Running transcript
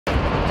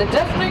The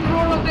deafening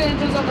roar of the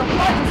engines of the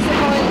flying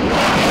Sukhoi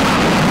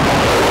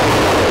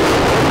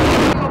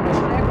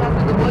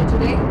aircraft in the world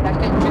today that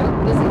can do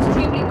this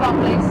extremely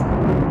complex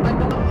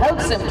maneuver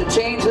helps him to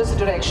change his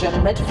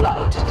direction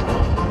mid-flight.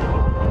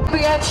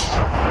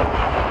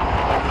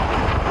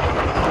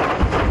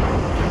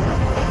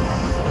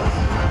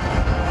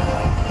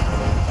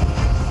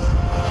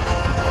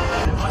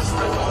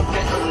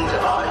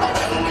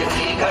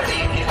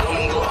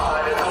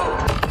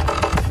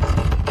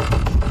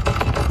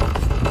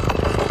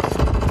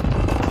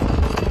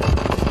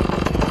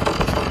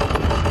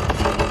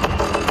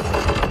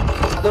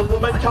 The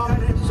momentum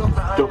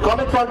to come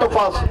in front of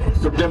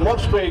us to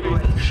demonstrate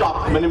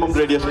sharp minimum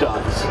radius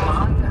turns.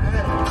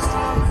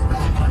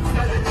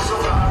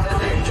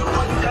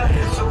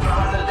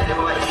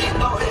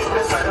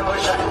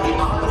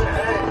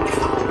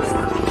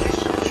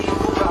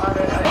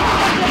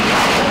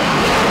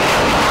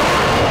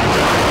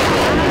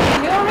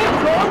 Here it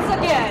goes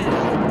again.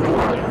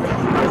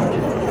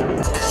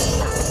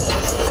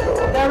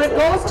 There it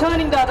goes,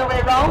 turning the other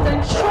way around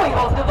and showing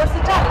off the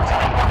versatility.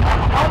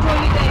 Not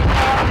only the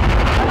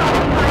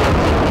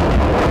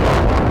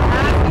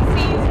as he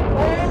sees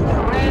all the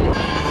red.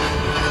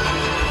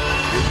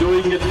 He's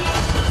doing it.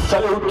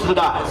 Salute to the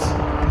dice.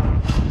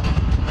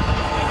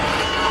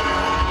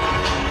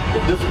 The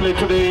display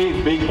today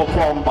is being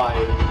performed by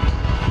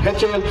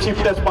HAL Chief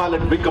Test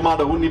Pilot Wing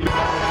Commander Uni.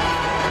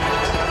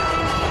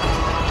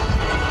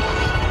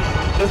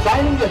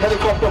 Designing the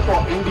helicopter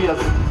for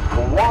India's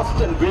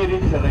vast and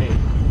varied terrain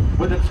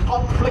with its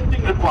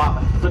conflicting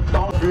requirements.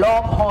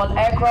 Long-haul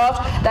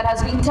aircraft that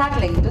has been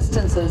tackling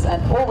distances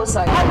and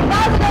oversight.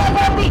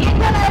 Ambassadors of the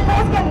Indian Air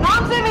Force के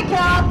नाम से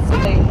विख्यात